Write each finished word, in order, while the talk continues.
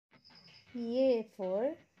A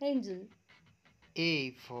for angel.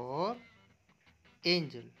 A for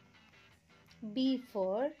angel. B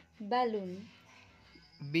for balloon.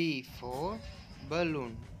 B for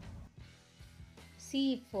balloon.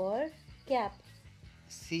 C for cap.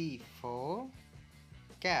 C for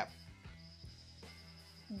cap.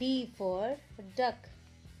 D for duck.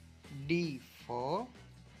 D for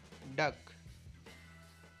duck.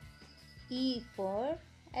 E for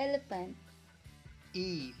elephant.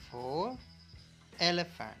 E for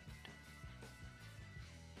elephant.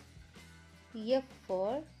 F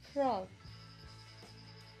for frog.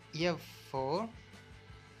 F for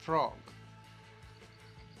frog.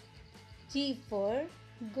 G for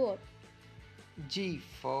goat. G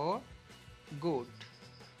for goat.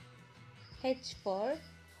 H for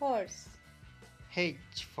horse.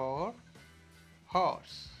 H for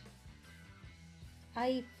horse.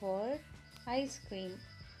 I for ice cream.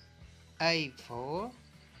 I for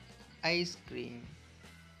ice cream.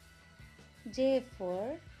 J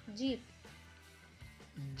for jeep.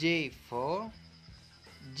 J for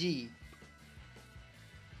jeep.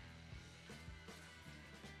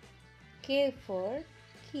 K for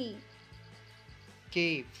key.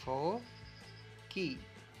 K for key.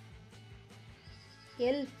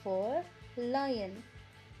 L for lion.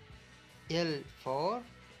 L for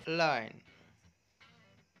lion.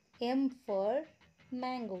 M for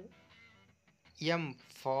mango. M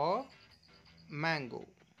for mango.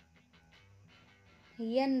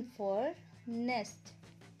 N for nest.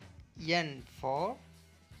 N for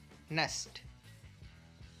nest.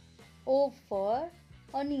 O for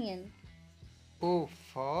onion. O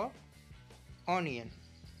for onion.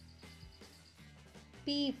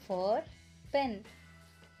 P for pen.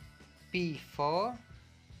 P for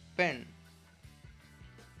pen.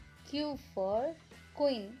 Q for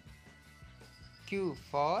queen. Q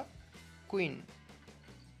for queen.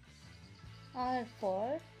 R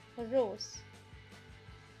for rose.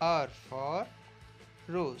 R for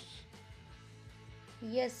rose.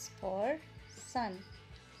 S for sun.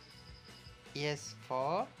 S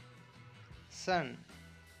for sun.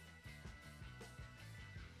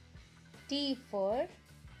 T for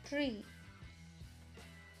tree.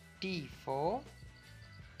 T for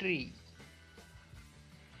tree.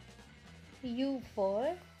 U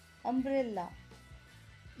for umbrella.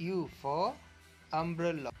 U for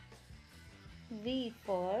umbrella. V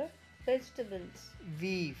for vegetables.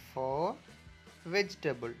 V for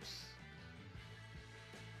vegetables.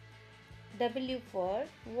 W for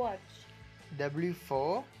watch. W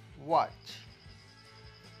for watch.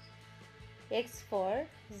 X for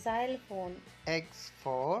xylophone. X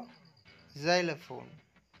for xylophone.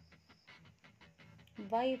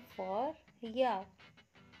 Y for yak.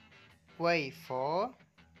 Y for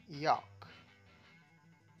yak.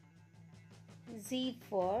 Z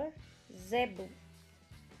for zebu.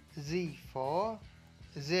 Z for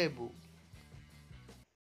zebu.